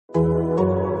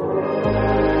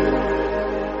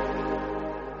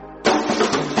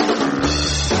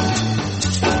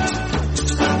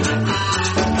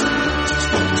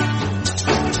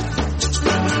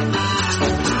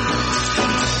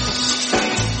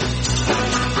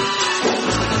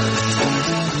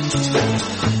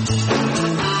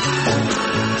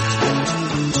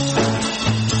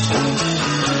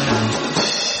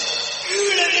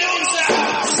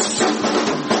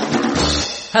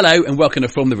Hello and welcome to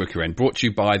From the Rookery End, brought to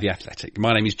you by The Athletic.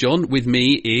 My name is John, with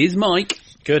me is Mike.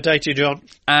 Good day to you, John.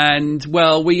 And,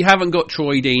 well, we haven't got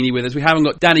Troy Deeney with us, we haven't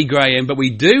got Danny Graham, but we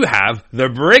do have the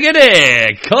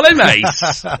Brigadier, Colin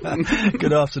Mace.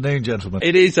 Good afternoon, gentlemen.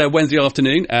 It is Wednesday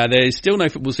afternoon. There's still no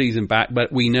football season back,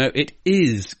 but we know it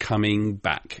is coming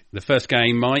back. The first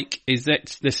game, Mike, is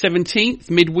that the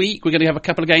 17th, midweek. We're going to have a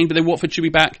couple of games, but then Watford should be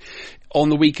back on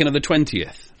the weekend of the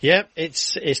 20th. Yeah,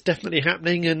 it's definitely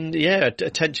happening, and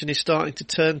attention is starting to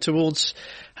turn towards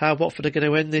how Watford are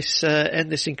going to end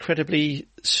this incredibly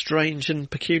strange and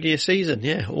peculiar season.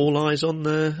 Yeah, all eyes on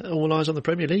the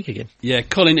Premier League again. Yeah,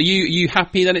 Colin, are you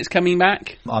happy that it's coming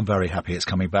back? I'm very happy it's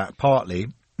coming back. Partly,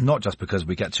 not just because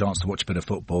we get a chance to watch a bit of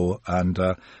football, and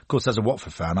of course, as a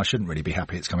Watford fan, I shouldn't really be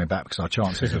happy it's coming back because our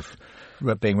chances of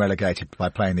being relegated by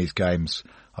playing these games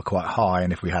are quite high,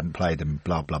 and if we hadn't played them,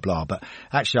 blah, blah, blah. But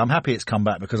actually, I'm happy it's come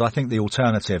back because I think the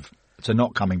alternative to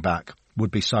not coming back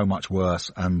would be so much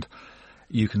worse. And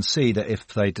you can see that if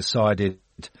they decided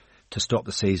to stop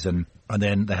the season and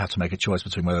then they have to make a choice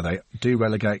between whether they do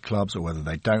relegate clubs or whether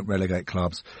they don't relegate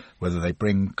clubs, whether they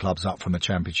bring clubs up from the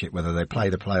Championship, whether they play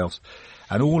the playoffs,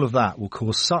 and all of that will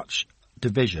cause such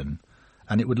division.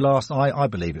 And it would last, I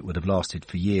believe it would have lasted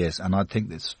for years, and I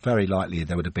think it's very likely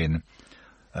there would have been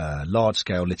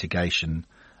large-scale litigation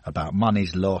about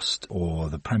monies lost, or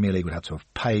the Premier League would have to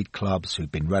have paid clubs who'd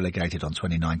been relegated on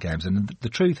 29 games. And the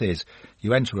truth is,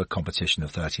 you enter a competition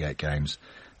of 38 games,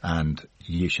 and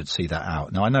you should see that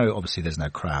out. Now, I know obviously there's no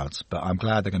crowds, but I'm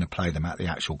glad they're going to play them at the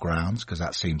actual grounds, because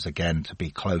that seems, again, to be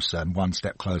closer and one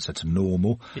step closer to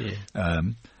normal. Yeah.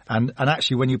 And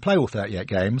actually, when you play all 38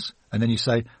 games, and then you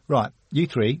say, right, you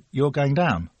three, you're going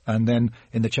down. And then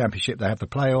in the Championship, they have the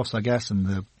playoffs, I guess, and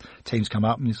the teams come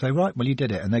up and you say, right, well, you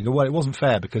did it. And they go, well, it wasn't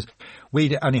fair because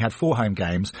we only had 4 home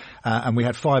games and we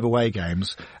had 5 away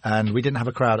games and we didn't have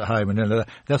a crowd at home. And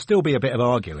there'll still be a bit of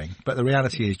arguing. But the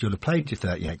reality is you'll have played your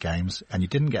 38 games and you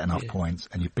didn't get enough points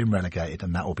and you've been relegated,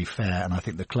 and that will be fair. And I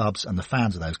think the clubs and the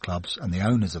fans of those clubs and the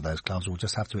owners of those clubs will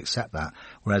just have to accept that.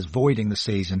 Whereas voiding the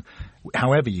season,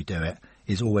 however you do it,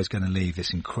 is always going to leave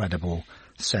this incredible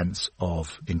sense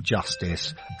of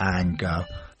injustice, anger.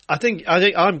 I think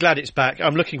I'm glad it's back.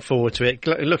 I'm looking forward to it.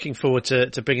 Looking forward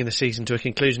to bringing the season to a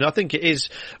conclusion. I think it is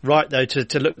right though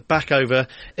to look back over.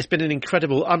 It's been an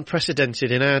incredible,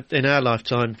 unprecedented in our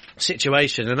lifetime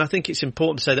situation, and I think it's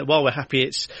important to say that while we're happy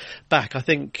it's back, I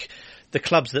think the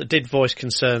clubs that did voice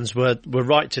concerns were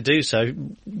right to do so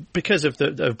because of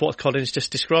what Colin's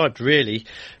just described, really.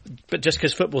 But just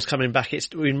because football's coming back,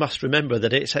 we must remember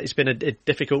that it's been a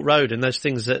difficult road, and those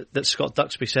things that Scott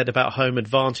Duxbury said about home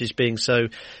advantage being so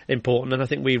important, and I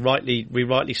think we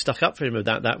rightly stuck up for him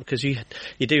about that because you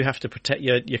do have to protect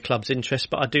your club's interests,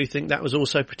 but I do think that was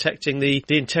also protecting the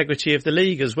integrity of the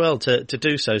league as well to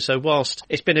do so. So whilst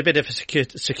it's been a bit of a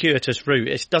circuitous route,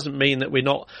 it doesn't mean that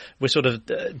we're sort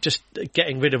of just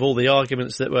getting rid of all the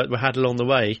arguments that were had along the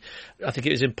way. I think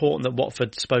it was important that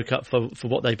Watford spoke up for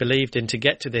what they believed in to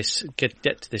get to this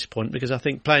point, because I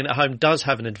think playing at home does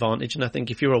have an advantage, and I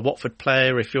think if you're a Watford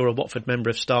player, if you're a Watford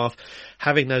member of staff,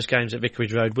 having those games at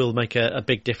Vicarage Road will make a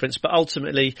big difference. But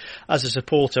ultimately, as a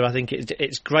supporter, I think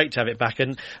it's great to have it back,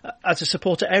 and as a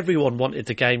supporter, everyone wanted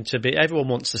the game to be, everyone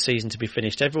wants the season to be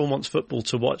finished, everyone wants football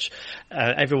to watch,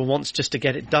 everyone wants just to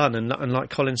get it done, and like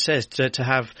Colin says, to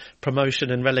have promotion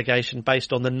and relegation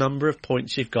based on the number of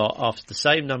points you've got after the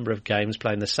same number of games,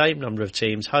 playing the same number of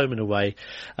teams, home and away,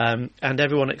 and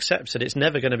everyone accepts that it's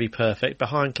never going to be perfect.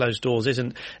 Behind closed doors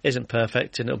isn't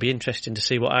perfect, and it'll be interesting to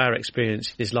see what our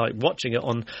experience is like watching it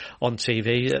on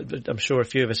TV. I'm sure a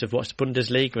few of us have watched the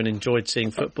Bundesliga and enjoyed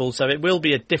seeing football, so it will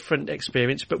be a different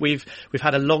experience, but we've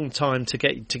had a long time to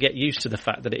get used to the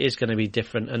fact that it is going to be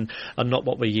different and not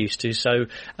what we're used to. So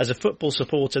as a football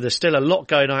supporter, there's still a lot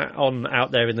going on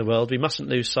out there in the world. We mustn't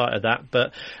lose sight of that,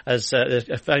 but as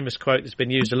a famous quote that's been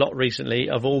used a lot recently,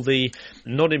 of all the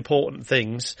non-important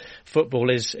things, football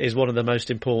is one of the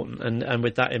most important, and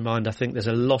with that in mind, I think there's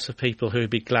a lot of people who would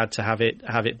be glad to have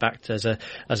it back as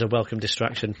a welcome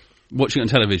distraction. Watching on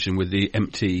television with the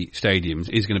empty stadiums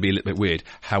is going to be a little bit weird.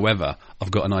 However,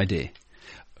 I've got an idea.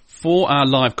 For our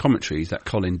live commentaries that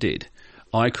Colin did,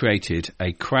 I created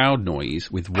a crowd noise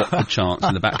with Watford chants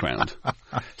in the background.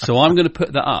 So I'm going to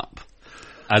put that up.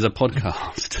 as a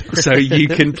podcast. So you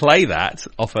can play that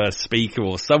off a speaker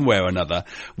or somewhere or another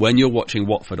when you're watching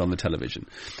Watford on the television.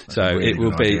 So it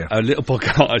will be a little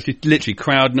podcast, literally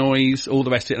crowd noise, all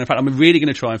the rest of it. And in fact, I'm really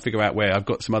going to try and figure out where I've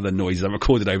got some other noises I've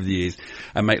recorded over the years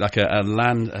and make like a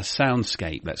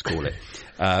soundscape, let's call it,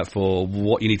 for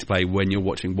what you need to play when you're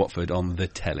watching Watford on the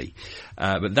telly.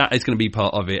 But that is going to be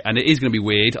part of it, and it is going to be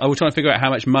weird. I will try and figure out how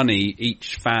much money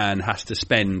each fan has to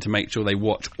spend to make sure they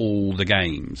watch all the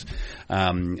games.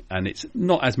 And it's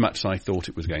not as much as I thought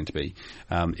it was going to be,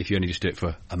 if you only just do it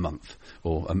for a month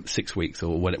or 6 weeks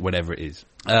or whatever it is.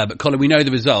 But Colin, we know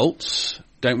the results,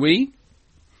 don't we?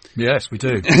 Yes, we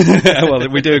do. Well,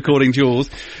 we do according to yours.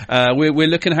 We're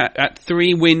looking at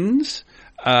 3 wins,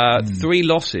 3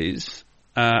 losses,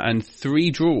 and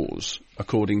 3 draws,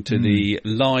 according to the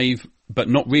live, but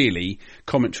not really,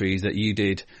 commentaries that you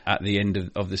did at the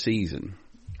end of the season.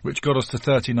 Which got us to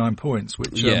 39 points,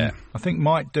 which I think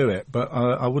might do it, but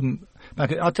I wouldn't.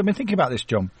 I've been thinking about this,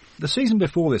 John. The season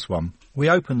before this one, we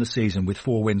opened the season with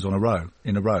 4 wins in a row,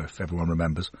 if everyone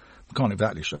remembers. I can't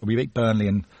exactly show. We beat Burnley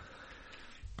and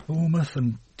Bournemouth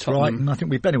and Brighton. I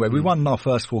think we won our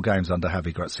first 4 games under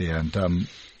Javi Gracia,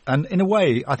 and in a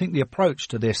way, I think the approach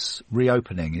to this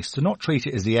reopening is to not treat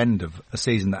it as the end of a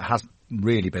season that hasn't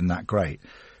really been that great.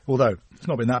 Although it's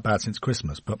not been that bad since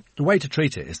Christmas, but the way to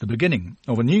treat it is the beginning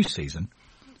of a new season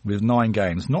with 9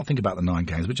 games. Not think about the 9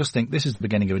 games, but just think this is the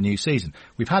beginning of a new season.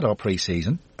 We've had our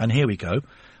pre-season, and here we go.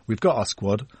 We've got our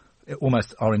squad,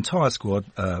 almost our entire squad,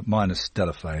 minus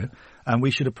Deulofeu, and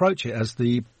we should approach it as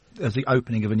the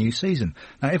opening of a new season.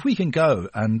 Now, if we can go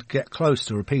and get close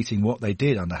to repeating what they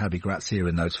did under Javi Gracia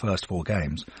in those first 4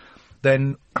 games,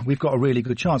 then we've got a really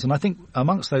good chance. And I think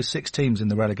amongst those 6 teams in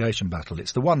the relegation battle,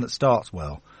 it's the one that starts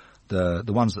well, the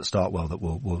ones that start well that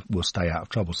will stay out of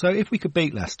trouble. So if we could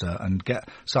beat Leicester and get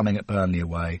something at Burnley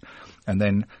away and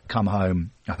then come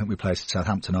home, I think we play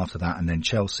Southampton after that and then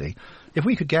Chelsea. If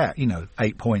we could get,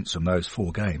 8 points from those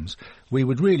 4 games, we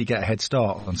would really get a head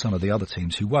start on some of the other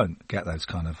teams who won't get those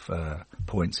kind of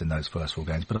points in those first 4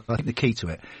 games. But I think the key to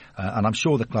it, and I'm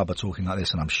sure the club are talking like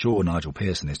this, and I'm sure Nigel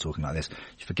Pearson is talking like this,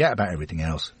 you forget about everything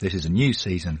else. This is a new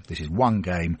season. This is one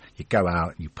game. You go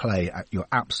out, you play at your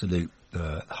absolute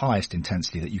highest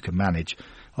intensity that you can manage,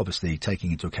 obviously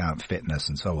taking into account fitness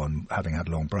and so on, having had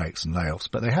long breaks and layoffs.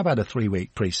 But they have had a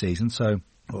 3-week pre-season, so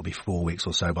it'll be 4 weeks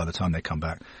or so by the time they come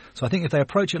back. So I think if they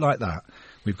approach it like that,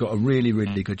 we've got a really,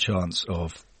 really good chance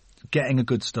of getting a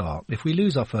good start. If we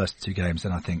lose our first 2 games,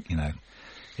 then I think,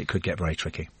 it could get very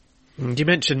tricky. You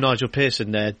mentioned Nigel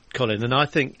Pearson there, Colin, and I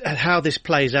think how this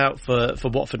plays out for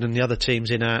Watford and the other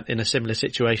teams in a similar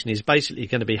situation is basically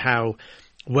going to be how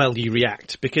well you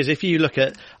react. Because if you look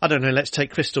at, I don't know, let's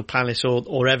take Crystal Palace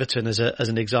or Everton as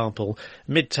an example,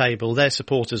 mid-table, their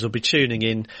supporters will be tuning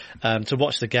in to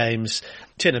watch the games,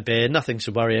 tin of beer, nothing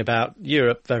to worry about,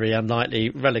 Europe very unlikely,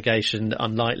 relegation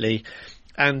unlikely.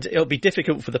 And it'll be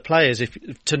difficult for the players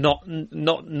to not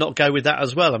go with that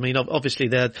as well. I mean, obviously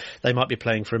they might be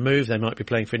playing for a move, they might be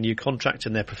playing for a new contract,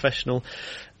 and they're professional.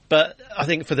 But I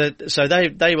think so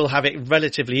they will have it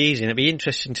relatively easy, and it'll be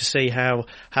interesting to see how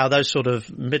those sort of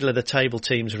middle of the table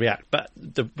teams react. But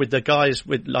with the guys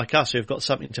like us who've got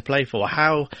something to play for,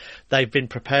 how they've been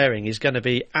preparing is going to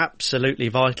be absolutely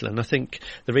vital. And I think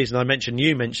the reason I mentioned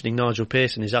you mentioning Nigel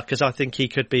Pearson is because I think he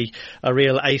could be a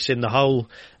real ace in the hole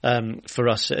for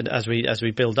us as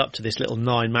we build up to this little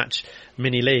 9-match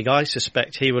mini league. I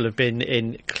suspect he will have been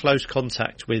in close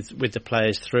contact with the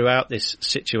players throughout this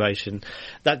situation.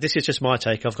 This is just my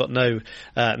take. I've got no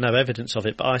evidence of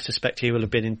it, but I suspect he will have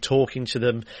been in talking to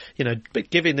them,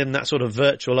 giving them that sort of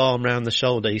virtual arm round the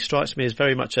shoulder. He strikes me as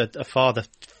very much a father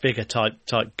figure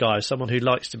type guy, someone who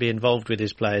likes to be involved with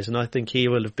his players, and I think he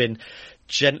will have been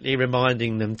gently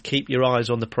reminding them, keep your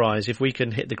eyes on the prize. If we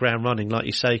can hit the ground running, like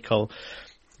you say, Cole,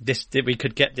 we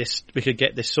could get this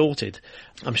sorted.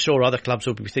 I'm sure other clubs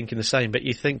will be thinking the same, but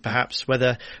you think perhaps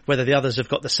whether the others have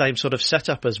got the same sort of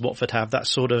setup as Watford have, that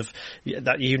sort of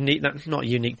not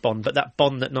unique bond, but that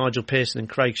bond that Nigel Pearson and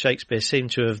Craig Shakespeare seem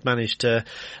to have managed to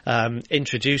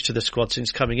introduce to the squad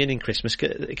since coming in Christmas,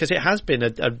 because it has been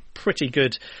a pretty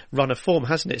good run of form,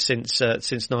 hasn't it,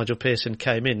 since Nigel Pearson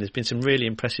came in. There's been some really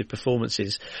impressive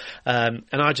performances, and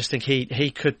I just think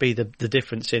he could be the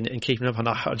difference in keeping up, and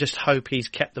I just hope he's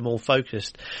kept kept them all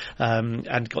focused,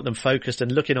 and got them focused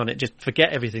and looking on it. Just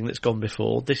forget everything that's gone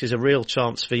before. This is a real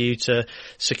chance for you to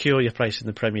secure your place in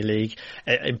the Premier League,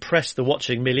 impress the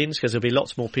watching millions, because there'll be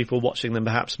lots more people watching than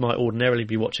perhaps might ordinarily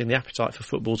be watching. The appetite for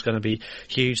football is going to be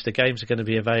huge. The games are going to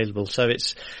be available, so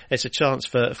it's a chance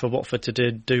for Watford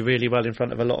to do really well in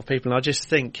front of a lot of people. And I just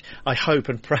think, I hope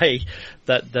and pray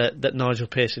that Nigel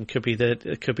Pearson could be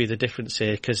the difference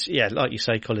here, because like you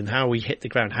say, Colin, how we hit the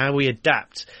ground, how we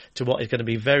adapt to what is going to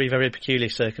be very, very peculiar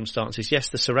circumstances. Yes,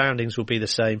 the surroundings will be the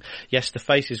same. Yes, the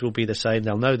faces will be the same.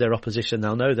 They'll know their opposition.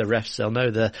 They'll know the refs. They'll know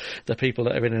the people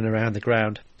that are in and around the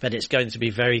ground. But it's going to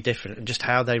be very different, and just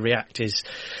how they react is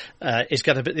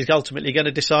ultimately going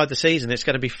to decide the season. It's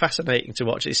going to be fascinating to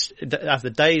watch. As the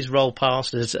days roll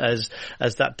past, as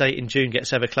that date in June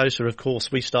gets ever closer, of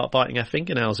course, we start biting our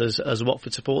fingernails as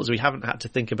Watford supporters. We haven't had to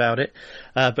think about it,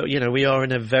 but we are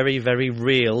in a very, very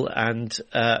real and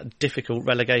difficult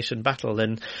relegation battle,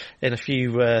 and in a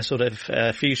few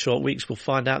few short weeks we'll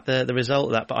find out the result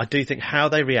of that. But I do think how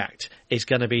they react is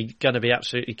going to be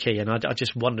absolutely key, and I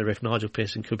just wonder if Nigel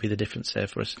Pearson could be the difference there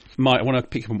for us. Mike, I want to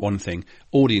pick up on one thing.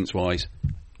 Audience-wise,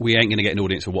 we ain't going to get an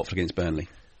audience for Watford against Burnley.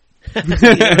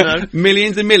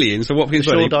 Millions and millions for Watford against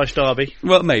Burnley. Shoreditch derby.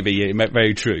 Well, maybe, yeah,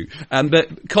 very true.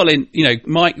 But Colin,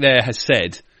 Mike there has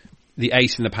said the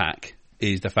ace in the pack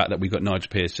is the fact that we've got Nigel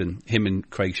Pearson, him and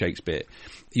Craig Shakespeare.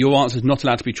 Your answer is not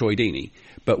allowed to be Troy Deeney.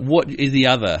 But what is the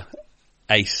other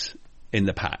ace in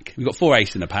the pack? We've got 4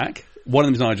 aces in the pack. One of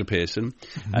them is Nigel Pearson,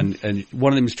 and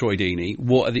one of them is Troy Deeney.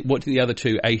 What are the other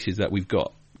 2 aces that we've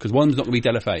got? Because one's not going to be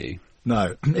Deulofeu.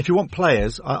 No. If you want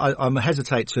players, I'm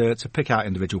hesitate to pick out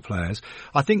individual players.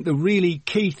 I think the really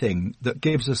key thing that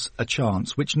gives us a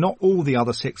chance, which not all the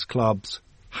other 6 clubs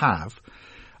have,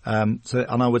 and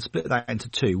I would split that into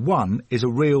 2. One is a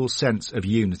real sense of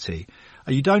unity.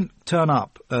 You don't turn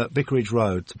up at Vicarage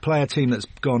Road to play a team that's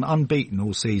gone unbeaten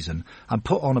all season and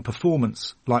put on a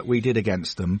performance like we did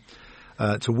against them,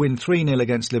 to win 3-0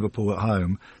 against Liverpool at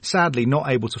home, sadly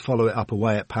not able to follow it up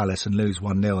away at Palace and lose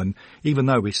 1-0. And even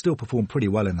though we still performed pretty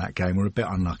well in that game, we're a bit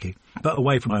unlucky. But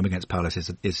away from home against Palace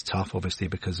is tough, obviously,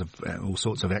 because of all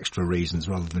sorts of extra reasons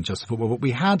rather than just the football. But we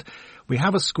have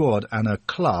a squad and a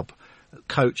club,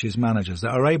 coaches, managers that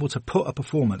are able to put a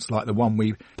performance like the one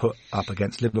we put up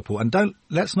against Liverpool. And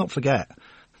let's not forget,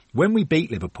 when we beat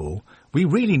Liverpool, we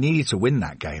really needed to win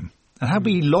that game. And had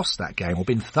we lost that game or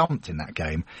been thumped in that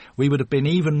game, we would have been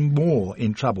even more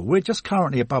in trouble. We're just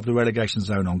currently above the relegation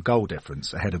zone on goal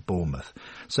difference ahead of Bournemouth.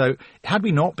 So had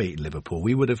we not beaten Liverpool,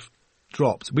 we would have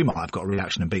dropped. We might have got a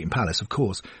reaction and beaten Palace, of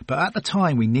course. But at the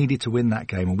time, we needed to win that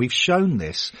game. And we've shown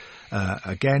this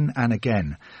again and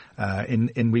again.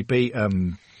 We beat...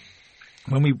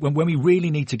 When we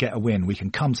really need to get a win, we can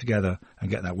come together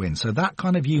and get that win. So that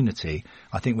kind of unity,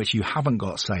 I think, which you haven't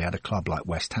got, say, at a club like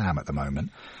West Ham at the moment,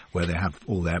 where they have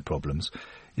all their problems,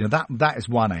 that is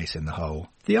one ace in the hole.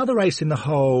 The other ace in the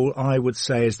hole, I would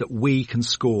say, is that we can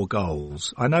score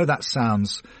goals. I know that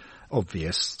sounds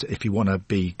obvious. If you want to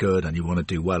be good and you want to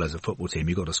do well as a football team,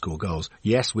 you've got to score goals.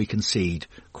 Yes, we concede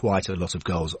quite a lot of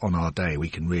goals on our day. We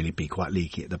can really be quite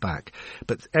leaky at the back.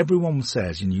 But everyone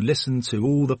says, and you listen to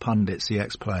all the pundits, the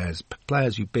ex-players,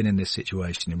 players who've been in this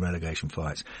situation in relegation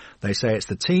fights, they say it's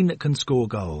the team that can score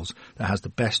goals that has the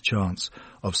best chance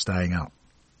of staying up.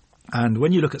 And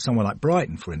when you look at someone like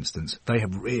Brighton, for instance, they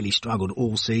have really struggled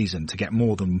all season to get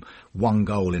more than 1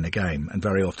 goal in a game, and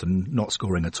very often not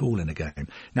scoring at all in a game.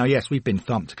 Now, yes, we've been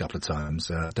thumped a couple of times.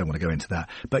 Don't want to go into that.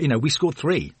 But, we scored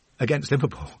 3 against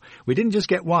Liverpool. We didn't just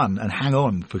get 1 and hang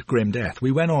on for grim death.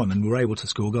 We went on and were able to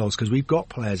score goals because we've got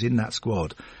players in that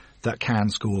squad that can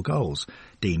score goals.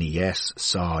 Deeney, yes.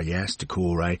 Sarr, yes.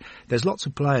 Doucouré. There's lots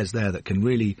of players there that can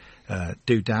really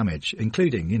do damage,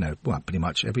 including, pretty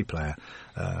much every player.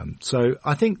 So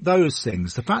I think those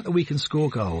things, the fact that we can score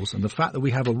goals and the fact that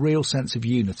we have a real sense of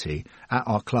unity at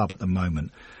our club at the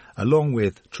moment, along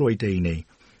with Troy Deeney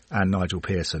and Nigel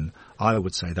Pearson, I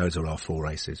would say those are our 4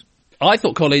 aces. I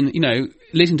thought, Colin,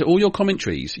 listen to all your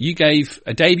commentaries. You gave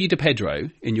a debut to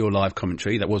Pedro in your live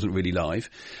commentary. That wasn't really live.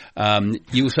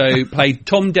 You also played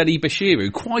Tom Deli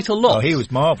Bashiru quite a lot. Oh, he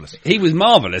was marvellous. He was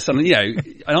marvellous. I mean,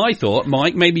 and I thought,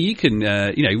 Mike, maybe you can,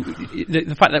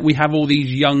 the fact that we have all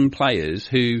these young players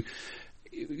who,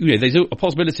 there's a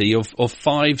possibility of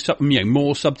 5,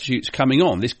 more substitutes coming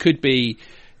on. This could be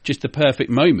just the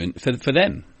perfect moment for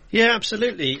them. Yeah,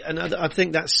 absolutely, and I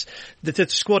think that's the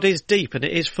squad is deep and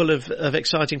it is full of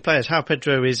exciting players. João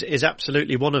Pedro is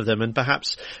absolutely one of them, and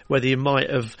perhaps whether you might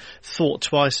have thought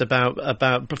twice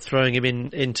about throwing him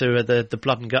into the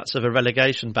blood and guts of a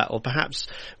relegation battle. Perhaps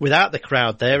without the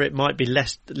crowd there, it might be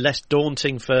less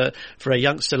daunting for a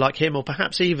youngster like him, or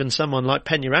perhaps even someone like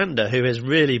Peñaranda, who has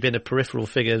really been a peripheral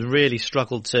figure, really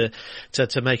struggled to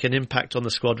make an impact on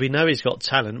the squad. We know he's got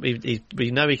talent.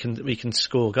 We know he can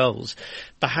score goals.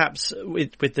 Perhaps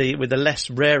with the less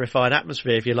rarefied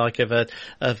atmosphere, if you like, of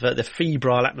the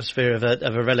febrile atmosphere of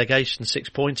a relegation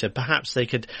 6-pointer, perhaps they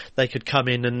could come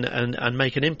in and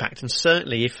make an impact. And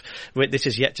certainly, if this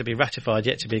is yet to be ratified,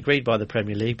 yet to be agreed by the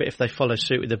Premier League, but if they follow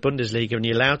suit with the Bundesliga and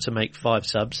you're allowed to make 5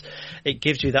 subs, it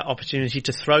gives you that opportunity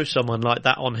to throw someone like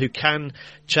that on who can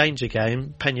change a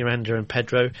game. Peñaranda and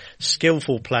Pedro,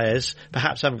 skillful players,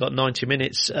 perhaps haven't got 90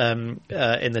 minutes in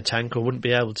the tank, or wouldn't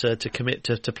be able to commit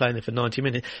to playing there for 90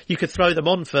 minutes. You could throw them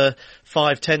on for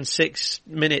 5, 10, 6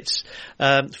 minutes.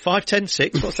 5, 10,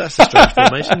 6. What's that? Strange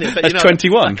formation? But, that's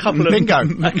 21. A couple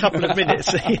of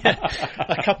minutes. Yeah,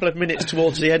 a couple of minutes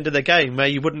towards the end of the game where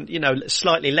you wouldn't,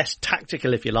 slightly less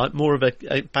tactical, if you like, more of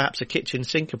perhaps a kitchen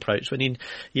sink approach when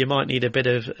you might need a bit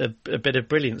of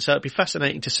brilliance. So it'd be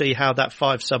fascinating to see how that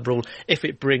 5 sub rule, if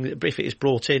it is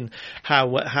brought in,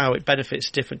 how it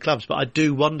benefits different clubs. But I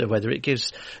do wonder whether it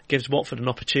gives Watford an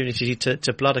opportunity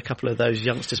to blood a couple of those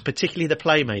youngsters, particularly the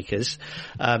playmakers,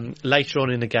 later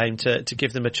on in the game to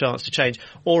give them a chance to change,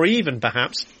 or even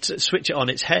perhaps to switch it on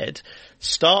its head,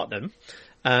 start them,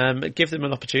 give them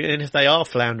an opportunity, and if they are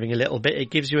floundering a little bit, it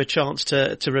gives you a chance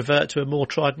to revert to a more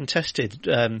tried and tested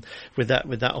with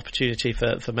that opportunity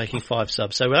for making 5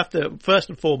 subs. So we'll have to first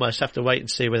and foremost wait and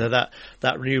see whether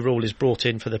that new rule is brought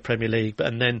in for the Premier League,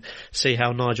 and then see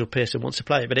how Nigel Pearson wants to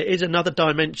play it. But it is another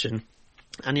dimension.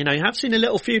 And you have seen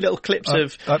a few little clips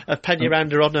of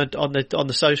Peñaranda on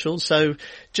the socials. So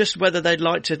just whether they're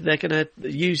going to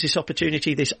use this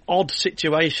opportunity, this odd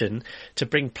situation, to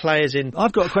bring players in.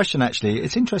 I've got a question actually.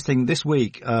 It's interesting. This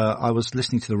week I was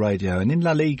listening to the radio, and in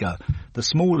La Liga, the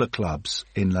smaller clubs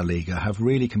in La Liga have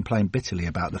really complained bitterly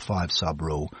about the 5 sub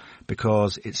rule,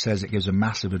 because it says it gives a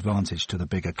massive advantage to the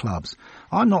bigger clubs.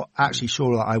 I'm not actually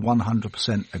sure that I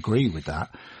 100% agree with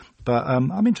that. But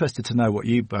I'm interested to know what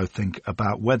you both think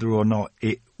about whether or not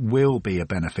it will be a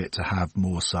benefit to have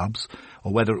more subs,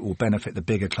 or whether it will benefit the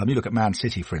bigger club. You look at Man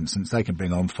City, for instance, they can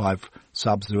bring on 5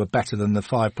 subs who are better than the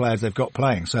 5 players they've got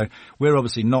playing. So we're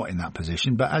obviously not in that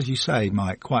position. But as you say,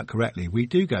 Mike, quite correctly, we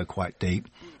do go quite deep.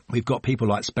 We've got people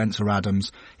like Spencer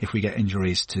Adams, if we get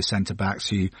injuries to centre-backs,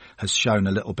 who has shown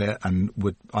a little bit, and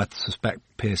I suspect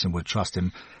Pearson would trust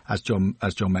him. As John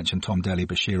mentioned, Tom Daly,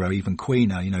 Bashiro, even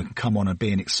Quina, can come on and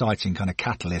be an exciting kind of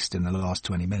catalyst in the last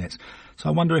 20 minutes. So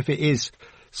I wonder if it is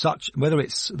whether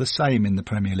it's the same in the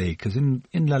Premier League, because in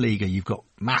La Liga you've got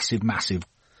massive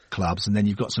clubs, and then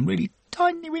you've got some really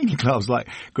tiny, weeny clubs like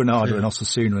Granada and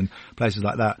Osasuna and places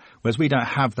like that, whereas we don't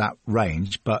have that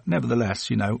range. But nevertheless,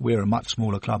 we're a much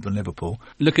smaller club than Liverpool.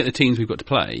 Look at the teams we've got to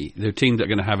play. The teams that are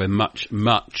going to have a much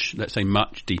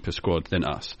deeper squad than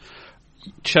us.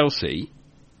 Chelsea,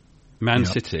 Man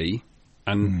City,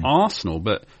 and Arsenal.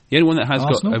 But the only one that has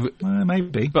Arsenal?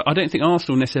 Maybe. But I don't think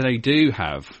Arsenal necessarily do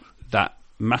have that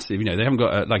massive. They haven't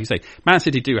got, like you say, Man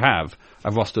City do have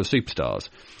a roster of superstars,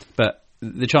 but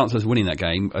the chance of us winning that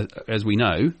game, as we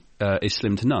know, is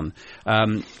slim to none.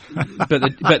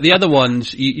 But the other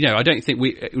ones, I don't think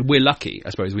we're lucky. I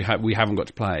suppose we haven't got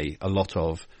to play a lot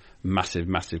of massive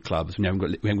clubs. We haven't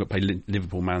got to play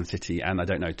Liverpool, Man City, and I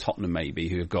don't know, Tottenham maybe,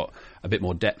 who have got a bit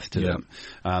more depth to them.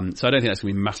 So I don't think that's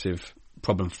going to be a massive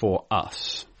problem for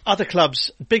us. Other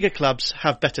clubs, bigger clubs,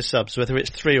 have better subs, whether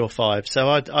it's 3 or 5. So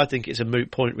I think it's a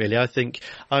moot point, really. I think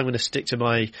I'm going to stick to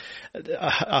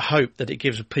I hope that it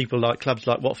gives clubs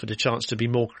like Watford a chance to be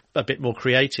a bit more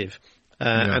creative.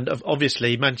 And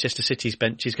obviously Manchester City's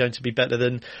bench is going to be better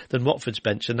than Watford's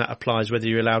bench, and that applies whether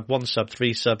you're allowed 1 sub,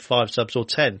 3 sub, 5 subs or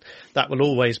 10. That will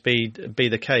always be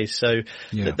the case. So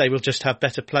that they will just have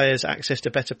better players, access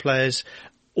to better players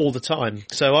all the time.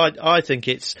 So I think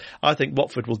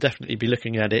Watford will definitely be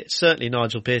looking at it. Certainly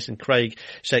Nigel Pearson, Craig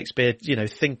Shakespeare,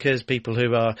 thinkers, people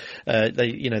who are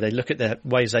they look at the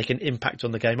ways they can impact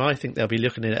on the game. I think they'll be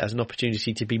looking at it as an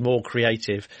opportunity to be more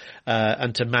creative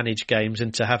and to manage games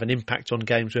and to have an impact on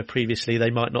games where previously they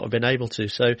might not have been able to.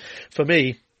 So for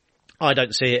me, I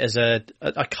don't see it as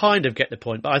I kind of get the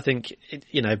point, but I think,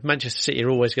 Manchester City are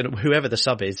always going to, whoever the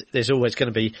sub is, there's always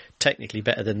going to be technically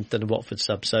better than a Watford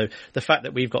sub. So the fact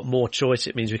that we've got more choice,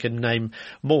 it means we can name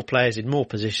more players in more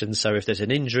positions. So if there's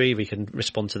an injury, we can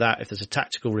respond to that. If there's a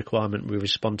tactical requirement, we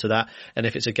respond to that. And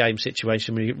if it's a game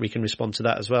situation, we can respond to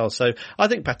that as well. So I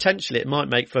think potentially it might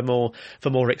make for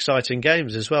more exciting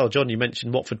games as well. John, you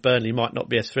mentioned Watford Burnley might not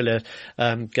be a thriller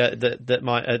that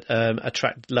might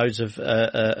attract loads of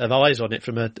eyes on it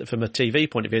from a TV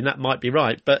point of view, and that might be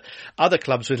right. But other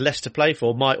clubs with less to play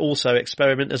for might also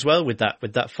experiment as well with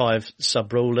that 5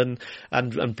 sub rule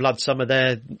and blood some of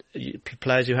their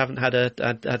players who haven't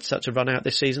had such a run out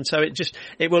this season. So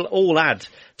it will all add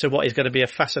to what is going to be a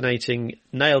fascinating,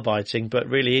 nail biting, but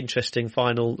really interesting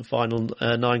final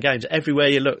 9 games. Everywhere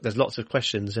you look, there's lots of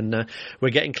questions, and we're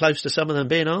getting close to some of them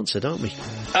being answered, aren't we?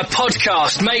 A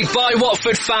podcast made by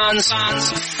Watford fans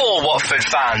for Watford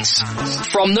fans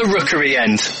from the Rookery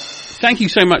end. Thank you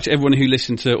so much, everyone who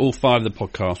listened to all 5 of the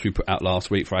podcasts we put out last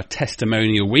week for our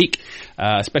testimonial week.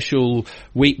 A special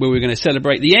week where we're going to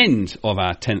celebrate the end of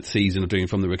our 10th season of doing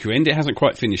From the Rookery End. It hasn't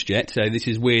quite finished yet, so this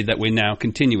is weird that we're now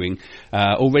continuing.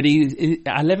 Already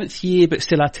our 11th year, but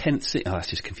still our 10th season. Oh, that's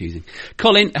just confusing.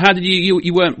 Colin, how did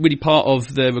you weren't really part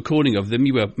of the recording of them.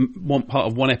 You were part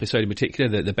of one episode in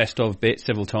particular, the best of bit,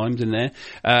 several times in there.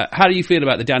 How do you feel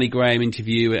about the Danny Graham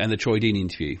interview and the Troy Deeney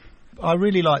interview? I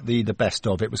really liked the best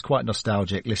of. It was quite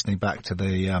nostalgic listening back to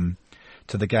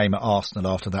the game at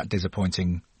Arsenal after that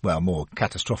disappointing, more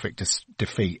catastrophic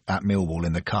defeat at Millwall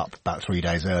in the Cup about 3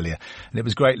 days earlier. And it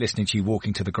was great listening to you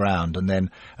walking to the ground, and then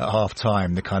at half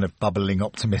time the kind of bubbling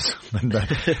optimism and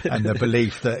the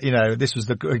belief that, this was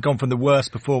gone from the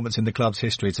worst performance in the club's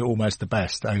history to almost the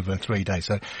best over 3 days.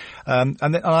 So,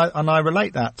 and I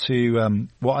relate that to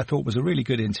what I thought was a really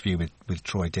good interview with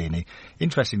Troy Deeney.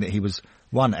 Interesting that he was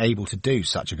able to do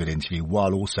such a good interview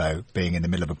while also being in the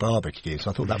middle of a barbecue.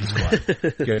 So I thought that was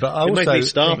quite good. But I also, it made me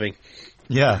starving.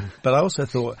 Yeah, but I also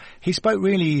thought he spoke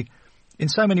really, in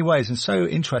so many ways, and so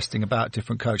interesting about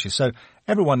different coaches. So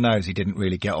everyone knows he didn't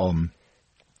really get on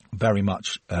very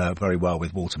well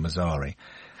with Walter Mazzarri.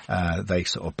 They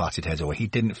sort of butted heads, or he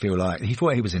didn't feel like, he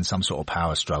thought he was in some sort of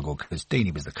power struggle because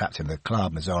Deeney was the captain of the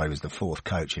club, Mazzarri was the 4th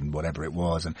coach in whatever it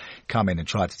was, and come in and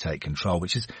tried to take control,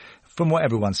 which is, from what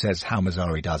everyone says, how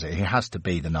Mazzarri does it. He has to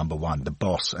be the number one, the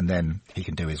boss, and then he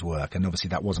can do his work. And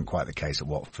obviously that wasn't quite the case at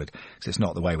Watford, because it's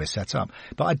not the way we're set up.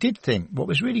 But I did think what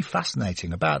was really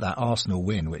fascinating about that Arsenal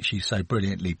win, which he so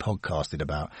brilliantly podcasted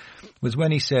about, was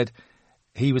when he said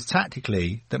that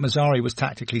Mazzarri was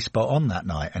tactically spot on that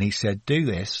night. And he said, do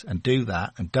this and do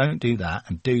that and don't do that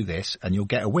and do this and you'll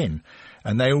get a win.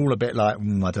 And they were all a bit like,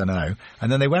 I don't know.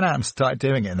 And then they went out and started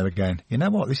doing it and they were going, you know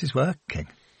what, this is working.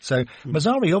 So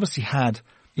Mazzarri obviously had,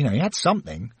 he had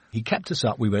something. He kept us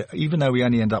up. Even though we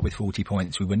only ended up with 40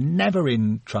 points, we were never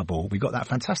in trouble. We got that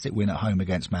fantastic win at home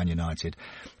against Man United.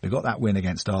 We got that win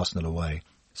against Arsenal away.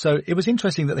 So it was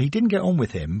interesting that he didn't get on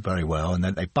with him very well, and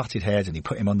then they butted heads and he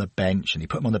put him on the bench, and he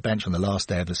put him on the bench on the last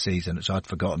day of the season, which I'd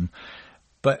forgotten.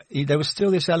 But there was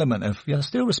still this element of, I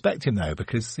still respect him though,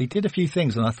 because he did a few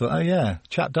things and I thought, oh yeah,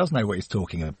 chap does know what he's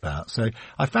talking about. So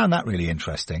I found that really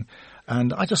interesting.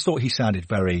 And I just thought he sounded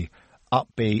very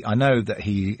upbeat. I know that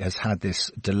he has had this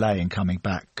delay in coming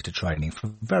back to training for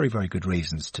very, very good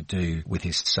reasons to do with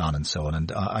his son and so on.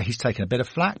 And he's taken a bit of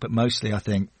flack, but mostly I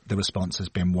think the response has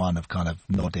been one of kind of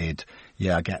nodded,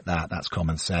 yeah, I get that, that's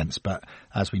common sense. But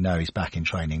as we know, he's back in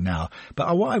training now.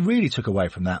 But what I really took away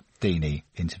from that Deeney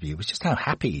interview was just how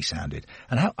happy he sounded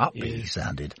and how upbeat he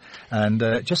sounded, and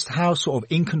just how sort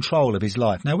of in control of his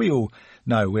life. Now, we all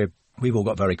know we've all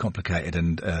got very complicated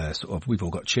and we've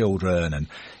all got children and,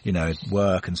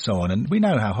 work and so on. And we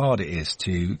know how hard it is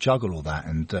to juggle all that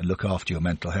and look after your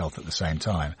mental health at the same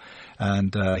time.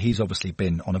 And he's obviously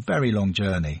been on a very long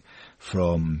journey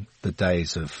from the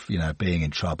days of, being in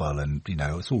trouble and,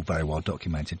 it's all very well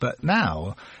documented. But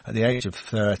now, at the age of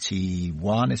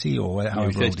 31, is he? Or however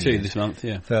old he is? 32 this month,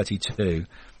 yeah. 32.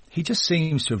 He just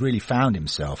seems to have really found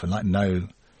himself and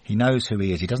he knows who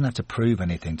he is. He doesn't have to prove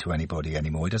anything to anybody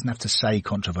anymore. He doesn't have to say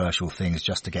controversial things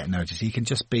just to get noticed. He can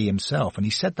just be himself. And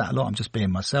he said that a lot. I'm just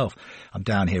being myself. I'm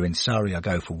down here in Surrey. I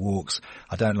go for walks.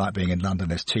 I don't like being in London.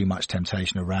 There's too much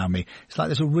temptation around me. It's like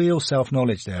there's a real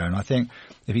self-knowledge there. And I think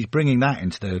if he's bringing that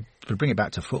to bring it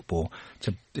back to football,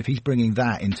 if he's bringing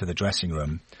that into the dressing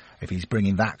room, if he's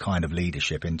bringing that kind of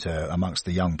leadership amongst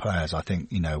the young players, I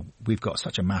think, we've got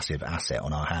such a massive asset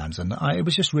on our hands. And it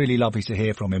was just really lovely to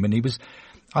hear from him. And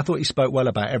I thought he spoke well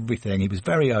about everything. He was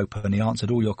very open. He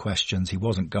answered all your questions. He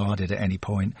wasn't guarded at any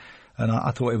point. And I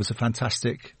thought it was a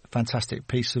fantastic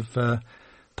piece of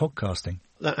podcasting.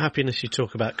 that happiness you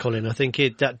talk about, Colin, I think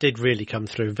that did really come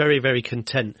through. Very, very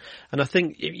content. And I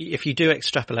think if you do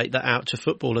extrapolate that out to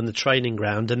football and the training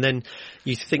ground, and then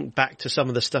you think back to some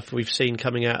of the stuff we've seen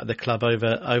coming out of the club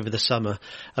over the summer,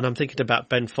 and I'm thinking about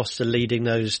Ben Foster leading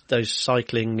those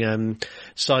cycling workouts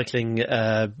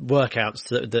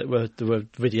that were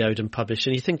videoed and published,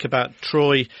 and you think about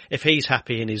Troy, if he's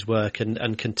happy in his work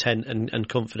and content and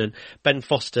confident, Ben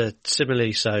Foster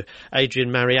similarly so.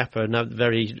 Adrian Mariappa,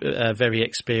 very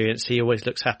experienced. He always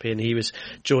looks happy, and he was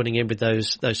joining in with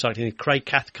those cycling. Craig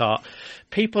Cathcart,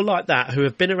 people like that who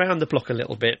have been around the block a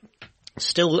little bit,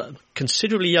 still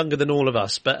considerably younger than all of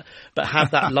us, but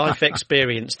have that life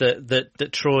experience that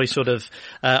Troy sort of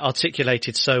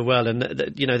articulated so well, and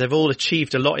they've all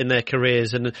achieved a lot in their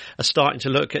careers and are starting to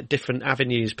look at different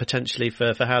avenues potentially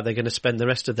for how they're going to spend the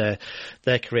rest of their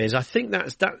careers. I think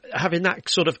that having that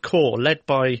sort of core led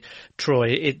by Troy,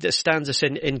 it stands us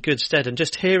in good stead. And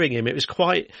just hearing him, it was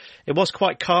quite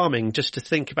calming just to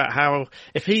think about how,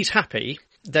 if he's happy,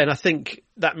 then I think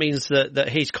that means that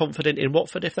he's confident in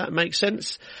Watford, if that makes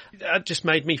sense. That just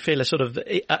made me feel a sort of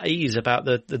at ease about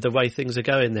the way things are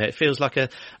going there. It feels like a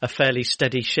fairly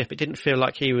steady ship. It didn't feel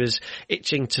like he was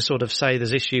itching to sort of say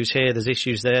there's issues here, there's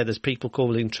issues there, there's people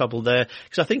causing trouble there,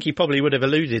 because I think he probably would have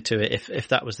alluded to it if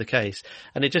that was the case.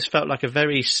 And it just felt like a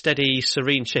very steady,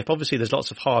 serene ship. Obviously there's lots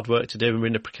of hard work to do and we're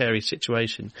in a precarious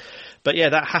situation. But yeah,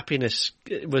 that happiness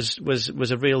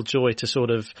was a real joy to sort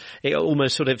of, it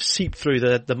almost sort of seep through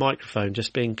the microphone,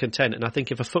 just being content. And I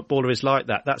think if a footballer is like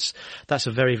that, that's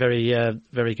a very, very,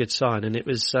 very good sign. And it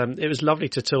was lovely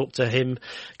to talk to him,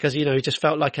 because, he just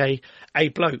felt like a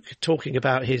bloke talking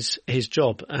about his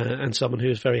job, and someone who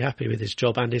was very happy with his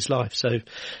job and his life. So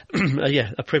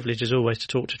yeah, a privilege as always to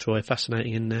talk to Troy.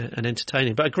 Fascinating and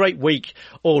entertaining, but a great week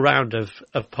all round of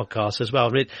podcasts as well.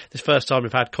 I mean, this first time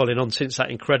we've had Colin on since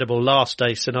that incredible last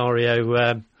day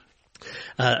scenario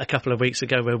a couple of weeks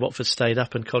ago where Watford stayed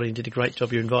up, and Colin did a great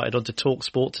job. You're invited on to Talk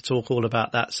Sport to talk all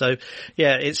about that. So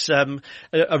yeah, it's a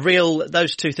real,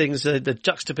 those two things, the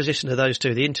juxtaposition of those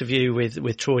two, the interview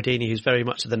with Troy Deeney, who's very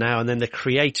much of the now, and then the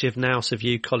creative nous of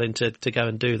you, Colin, to go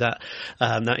and do that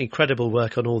incredible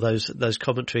work on all those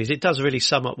commentaries. It does really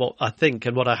sum up what I think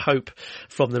and what I hope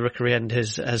from the Rookery End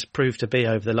has proved to be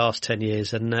over the last 10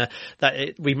 years, and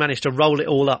we managed to roll it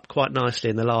all up quite nicely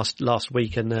in the last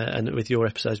week, and with your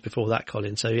episodes before that,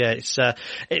 Colin. So yeah,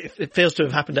 it feels to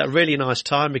have happened at a really nice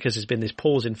time, because there's been this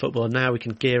pause in football, and now we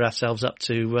can gear ourselves up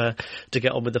to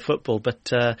get on with the football.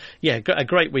 But yeah, a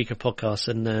great week of podcasts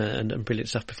and brilliant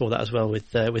stuff before that as well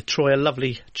with Troy, a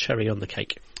lovely cherry on the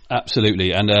cake.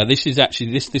 Absolutely, and this is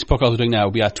actually this podcast we're doing now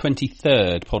will be our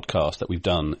 23rd podcast that we've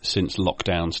done since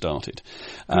lockdown started.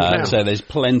 So there's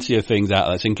plenty of things out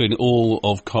there, including all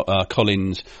of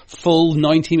Colin's full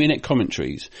 90-minute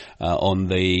commentaries on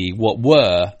what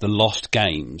were the lost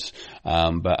games.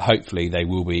 But hopefully they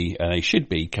should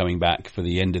be coming back for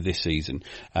the end of this season.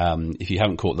 If you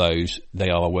haven't caught those, they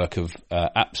are a work of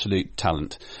absolute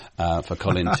talent for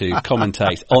Colin to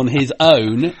commentate on his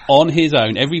own.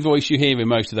 Every voice you hear in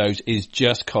most of those is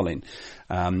just Colin.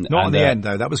 Not in the end,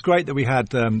 though. That was great that we had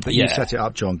you set it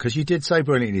up, John, because you did so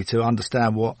brilliantly to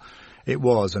understand what it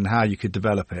was and how you could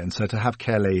develop it. And so to have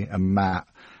Kelly and Matt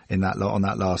on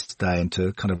that last day and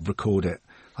to kind of record it,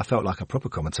 I felt like a proper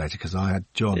commentator, because I had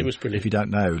John, it was brilliant. If you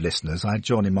don't know, listeners, I had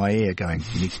John in my ear going,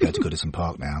 you need to go to Goodison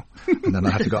Park now. And then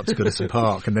I had to go up to Goodison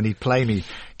Park, and then he'd play me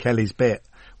Kelly's bit,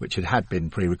 which had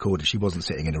been pre-recorded. She wasn't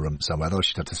sitting in a room somewhere. Otherwise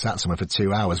she'd have to sat somewhere for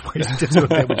 2 hours waiting to do a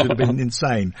bit, which would have been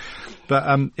insane. But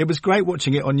it was great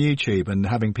watching it on YouTube and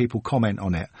having people comment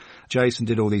on it. Jason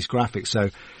did all these graphics, so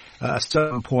at a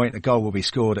certain point, a goal will be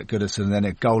scored at Goodison, and then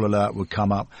a goal alert would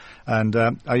come up. And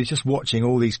I was just watching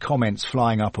all these comments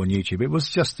flying up on YouTube. It was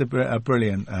just a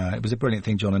brilliant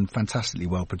thing, John, and fantastically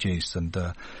well produced. And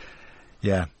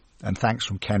yeah. And thanks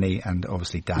from Kenny and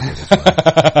obviously David as well.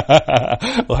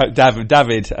 Well, David,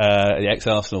 the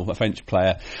ex-Arsenal French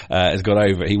player, has got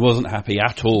over it. He wasn't happy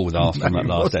at all with Arsenal on that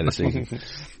last day of the season.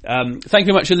 Thank you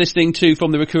very much for listening to From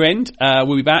the Rookery End.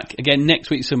 We'll be back again next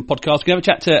week with some podcasts. We're going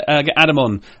to have a chat to get Adam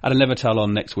Levital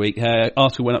on next week.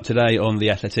 Article went up today on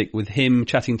The Athletic with him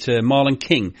chatting to Marlon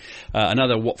King,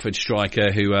 another Watford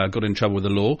striker who got in trouble with the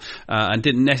law and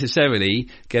didn't necessarily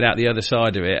get out the other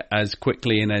side of it as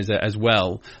quickly and as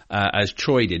well as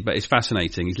Troy did. But it's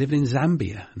fascinating. He's living in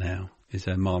Zambia now. Is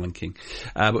Marlon King.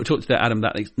 But we'll talk to Adam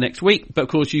that next week. But of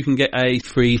course you can get a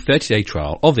free 30-day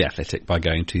trial of The Athletic by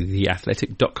going to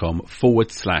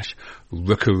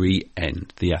theathletic.com/Rookery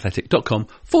End. Theathletic.com/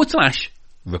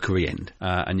 Rookery End.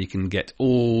 And you can get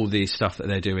all the stuff that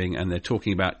they're doing and they're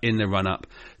talking about in the run-up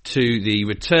to the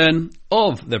return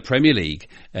of the Premier League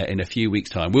in a few weeks'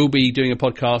 time. We'll be doing a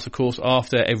podcast, of course,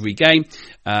 after every game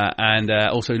and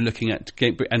also looking at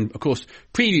game, and, of course,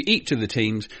 preview each of the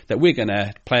teams that we're going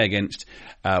to play against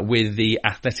with the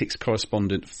athletics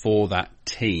correspondent for that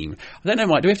team. I don't know,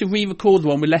 Mike, do we have to re-record the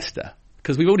one with Leicester?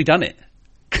 Because we've already done it.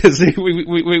 Because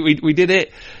we did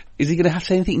it. Is he going to have to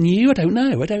say anything new? I don't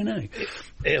know.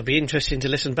 It'll be interesting to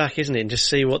listen back, isn't it, and just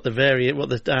see what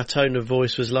our tone of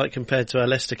voice was like compared to our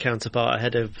Leicester counterpart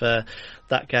ahead of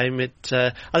that game.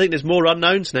 I think there's more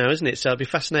unknowns now, isn't it? So it'll be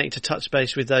fascinating to touch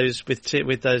base with those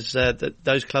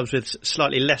clubs with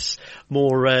slightly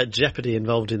more jeopardy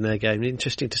involved in their game.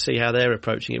 Interesting to see how they're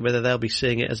approaching it. Whether they'll be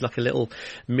seeing it as like a little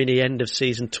mini end of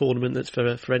season tournament that's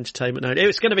for entertainment. No,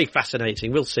 it's going to be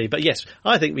fascinating. We'll see. But yes,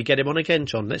 I think we get him on again,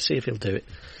 John. Let's see if he'll do it.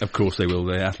 Of course they will.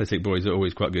 The Athletic boys are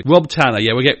always quite good. Rob Tanner,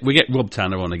 yeah, we get Rob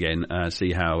Tanner on again.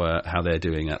 See how they're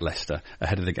doing at Leicester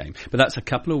ahead of the game. But that's a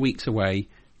couple of weeks away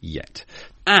yet.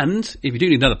 And if you do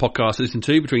need another podcast to listen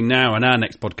to between now and our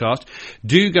next podcast,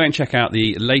 do go and check out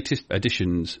the latest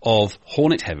editions of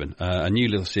Hornet Heaven, a new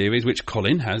little series which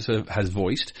Colin has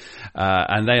voiced,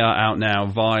 and they are out now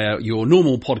via your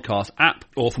normal podcast app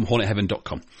or from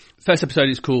hornetheaven.com. First episode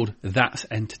is called That's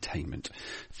Entertainment.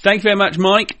 Thank you very much,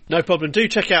 Mike. No problem. Do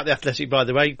check out The Athletic, by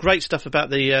the way. Great stuff about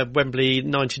the Wembley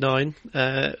 99,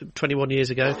 21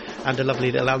 years ago, and a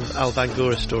lovely little Al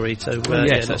Bangura story. So,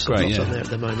 yes, that's great. Lots on there at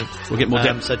the moment. We'll get more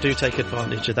depth. So do take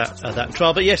advantage of that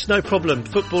trial. But yes, no problem.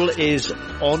 Football is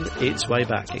on its way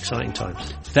back. Exciting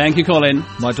times. Thank you, Colin.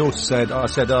 My daughter said, I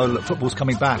said, oh, look, football's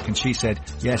coming back. And she said,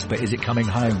 yes, but is it coming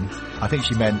home? I think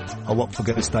she meant, oh, Watford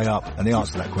going to stay up? And the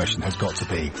answer to that question has got to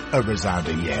be a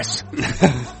resounding yes.